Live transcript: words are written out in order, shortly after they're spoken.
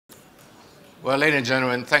Well, ladies and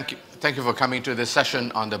gentlemen, thank you for coming to this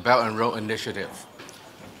session on the Belt and Road Initiative.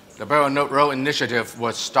 The Belt and Road Initiative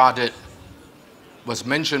was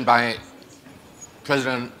mentioned by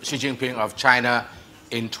President Xi Jinping of China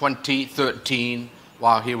in 2013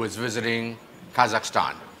 while he was visiting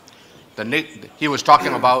Kazakhstan. He was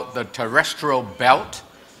talking about the terrestrial belt,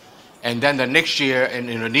 and then the next year in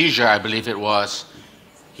Indonesia, I believe it was,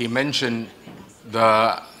 he mentioned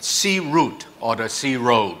the sea route or the sea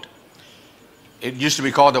road. It used to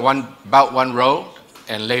be called the One Belt, One Road,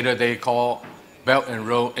 and later they call Belt and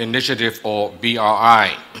Road Initiative, or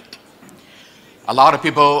BRI. A lot of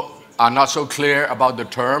people are not so clear about the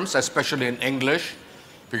terms, especially in English,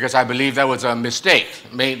 because I believe that was a mistake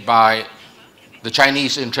made by the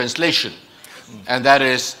Chinese in translation. And that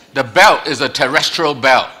is, the belt is a terrestrial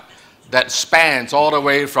belt that spans all the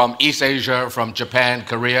way from East Asia, from Japan,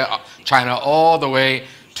 Korea, China, all the way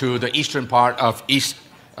to the eastern part of East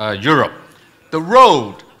Europe. The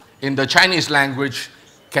road in the Chinese language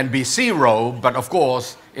can be sea road, but of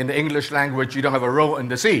course, in the English language, you don't have a road in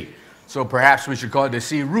the sea. So perhaps we should call it the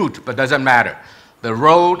sea route, but doesn't matter. The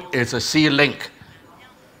road is a sea link.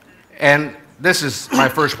 And this is my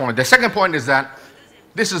first point. The second point is that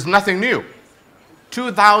this is nothing new.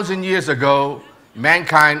 2,000 years ago,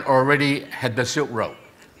 mankind already had the Silk Road.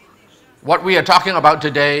 What we are talking about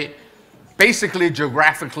today, basically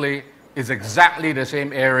geographically, is exactly the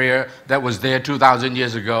same area that was there 2,000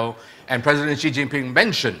 years ago, and President Xi Jinping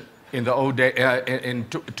mentioned in the old day, in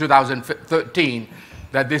 2013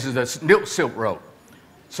 that this is the New Silk Road.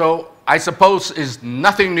 So I suppose it's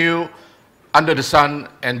nothing new under the sun,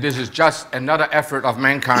 and this is just another effort of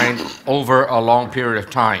mankind over a long period of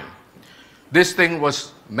time. This thing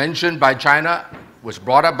was mentioned by China, was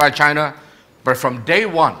brought up by China, but from day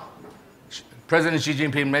one, President Xi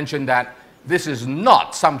Jinping mentioned that this is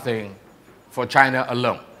not something for China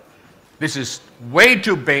alone. This is way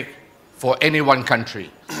too big for any one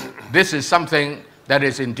country. This is something that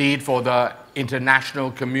is indeed for the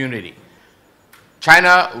international community.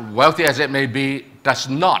 China, wealthy as it may be, does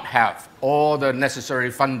not have all the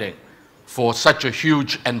necessary funding for such a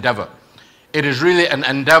huge endeavor. It is really an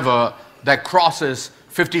endeavor that crosses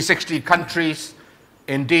 50, 60 countries,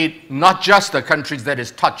 indeed, not just the countries that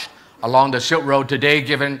is touched along the Silk Road today,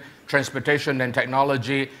 given transportation and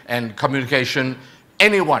technology and communication.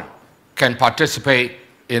 Anyone can participate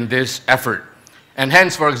in this effort. And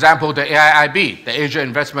hence, for example, the AIIB, the Asia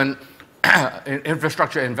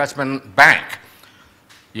Infrastructure Investment Bank.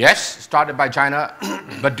 Yes, started by China,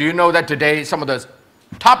 but do you know that today some of the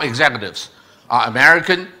top executives are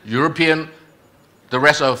American, European, the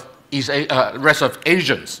rest of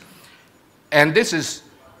Asians. And this is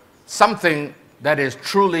something that is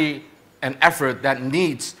truly an effort that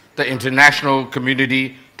needs the international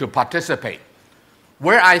community to participate.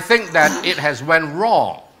 Where I think that it has went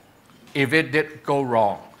wrong, if it did go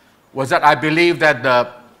wrong, was that I believe that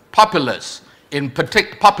the populace, in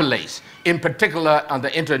particular on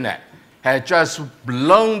the internet, had just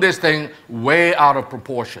blown this thing way out of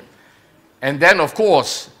proportion. And then, of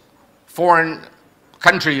course, foreign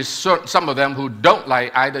countries, some of them who don't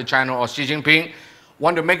like either China or Xi Jinping,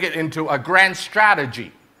 want to make it into a grand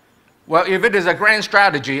strategy. Well, if it is a grand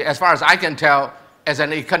strategy, as far as I can tell, as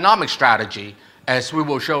an economic strategy, as we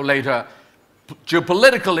will show later,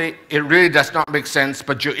 geopolitically, it really does not make sense,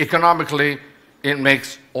 but economically, it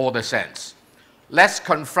makes all the sense. Let's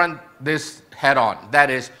confront this head on. That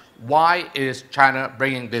is, why is China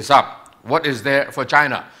bringing this up? What is there for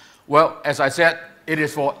China? Well, as I said, it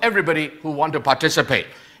is for everybody who want to participate.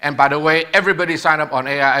 And by the way, everybody signed up on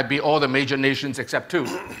AIIB, all the major nations except two.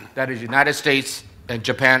 That is United States and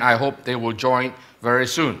Japan. I hope they will join very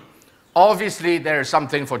soon. Obviously, there is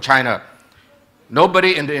something for China.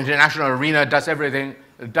 Nobody in the international arena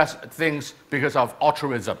does things because of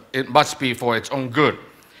altruism. It must be for its own good.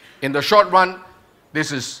 In the short run,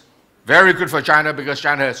 this is very good for China because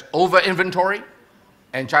China has over-inventory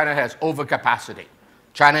and China has over-capacity.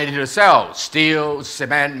 China needs to sell steel,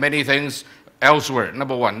 cement, many things elsewhere,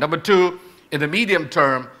 number one. Number two, in the medium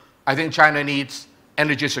term, I think China needs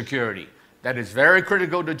energy security. That is very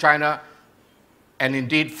critical to China, and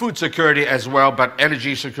indeed food security as well, but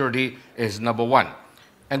energy security is number one.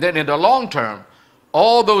 And then in the long term,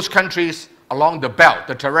 all those countries along the belt,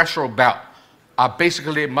 the terrestrial belt, are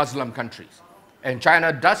basically Muslim countries. And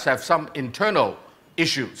China does have some internal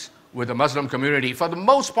issues with the Muslim community. For the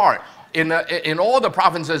most part, in all the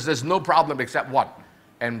provinces, there's no problem except one.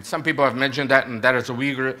 And some people have mentioned that, and that is the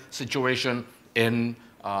Uyghur situation in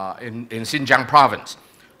Xinjiang province.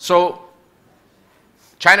 So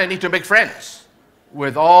China needs to make friends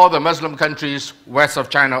with all the Muslim countries west of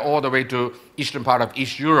China all the way to eastern part of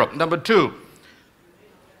East Europe. Number two,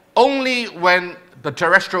 Only when the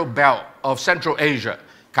terrestrial belt of Central Asia,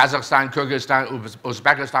 Kazakhstan, Kyrgyzstan,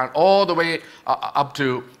 Uzbekistan, all the way up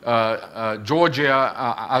to Georgia,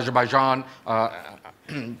 Azerbaijan,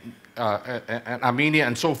 and Armenia,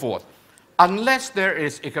 and so forth, unless there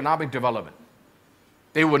is economic development,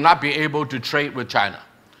 they will not be able to trade with China.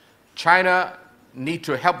 China need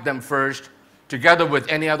to help them first, together with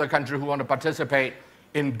any other country who want to participate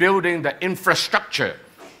in building the infrastructure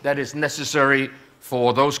that is necessary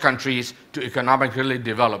for those countries to economically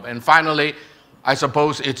develop. And finally, I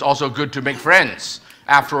suppose it's also good to make friends.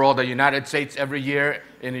 After all, the United States every year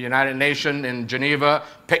in the United Nations in Geneva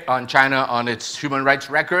pick on China on its human rights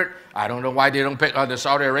record. I don't know why they don't pick on the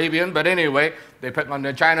Saudi Arabian, but anyway, they pick on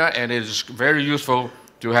China, and it is very useful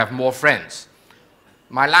to have more friends.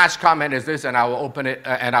 My last comment is this, and I will open it,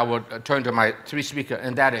 and I will turn to my three speakers,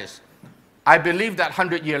 and that is, I believe that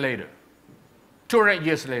 100 years later, 200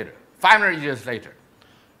 years later, 500 years later,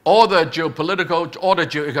 all the geopolitical, all the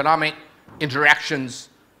geoeconomic interactions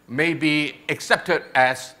may be accepted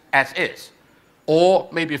as is, or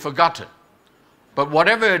may be forgotten. But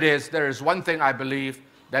whatever it is, there is one thing I believe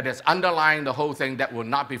that is underlying the whole thing that will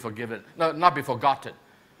not be forgotten,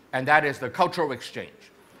 and that is the cultural exchange.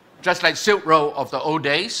 Just like Silk Road of the old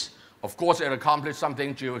days, of course it accomplished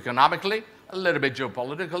something geoeconomically, a little bit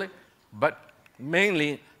geopolitically, but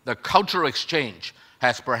mainly the cultural exchange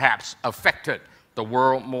has perhaps affected the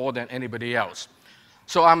world more than anybody else.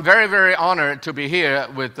 So I'm very, very honored to be here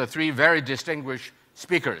with the three very distinguished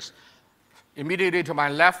speakers. Immediately to my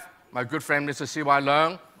left, my good friend Mr. C.Y.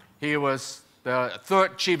 Leung. He was the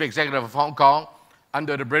third chief executive of Hong Kong.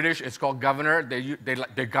 Under the British, it's called governor.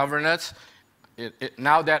 They govern us.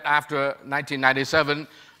 Now that after 1997,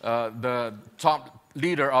 the top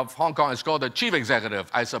leader of Hong Kong is called the chief executive,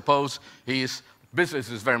 I suppose business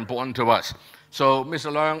is very important to us. So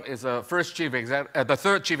Mr. Leung is the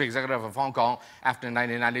third chief executive of Hong Kong after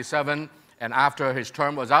 1997, and after his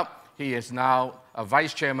term was up, he is now a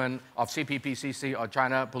vice chairman of CPPCC, or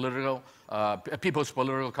China People's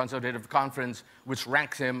Political Consultative Conference, which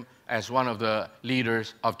ranks him as one of the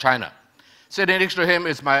leaders of China. Sitting next to him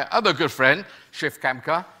is my other good friend, Shiv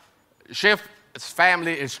Kamkar. Shiv's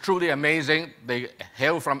family is truly amazing. They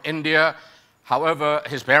hail from India. However,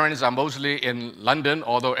 his parents are mostly in London,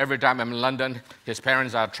 although every time I'm in London, his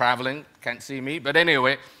parents are traveling, can't see me. But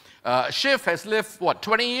anyway, Shiv has lived,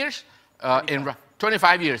 20 years?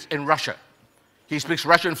 25 years in Russia. He speaks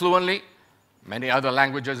Russian fluently, many other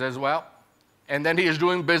languages as well. And then he is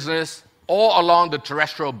doing business all along the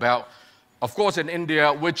terrestrial belt, of course in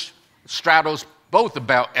India, which straddles both the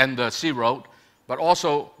belt and the sea road, but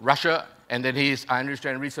also Russia, and then he's, I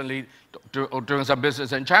understand, recently doing some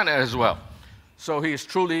business in China as well. So he is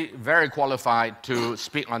truly very qualified to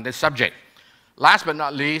speak on this subject. Last but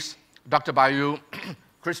not least, Dr. Bayu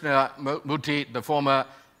Krishnamurthy, the former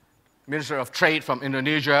Minister of Trade from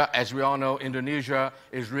Indonesia. As we all know, Indonesia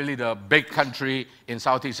is really the big country in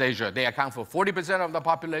Southeast Asia. They account for 40% of the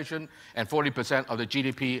population and 40% of the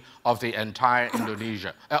GDP of the entire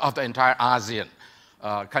Indonesia, of the entire ASEAN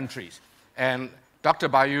countries. And Dr.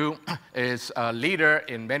 Bayu is a leader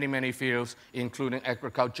in many, many fields, including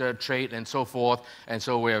agriculture, trade, and so forth. And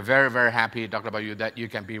so we are very, very happy, Dr. Bayu, that you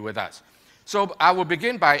can be with us. So I will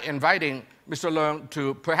begin by inviting Mr. Leung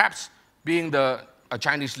to, perhaps being a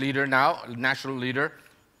Chinese leader now, a national leader,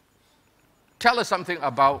 tell us something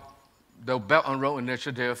about the Belt and Road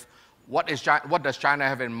Initiative. What does China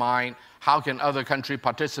have in mind? How can other countries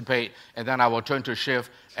participate? And then I will turn to Shiv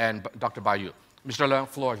and Dr. Bayu. Mr. Leung,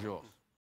 floor is yours.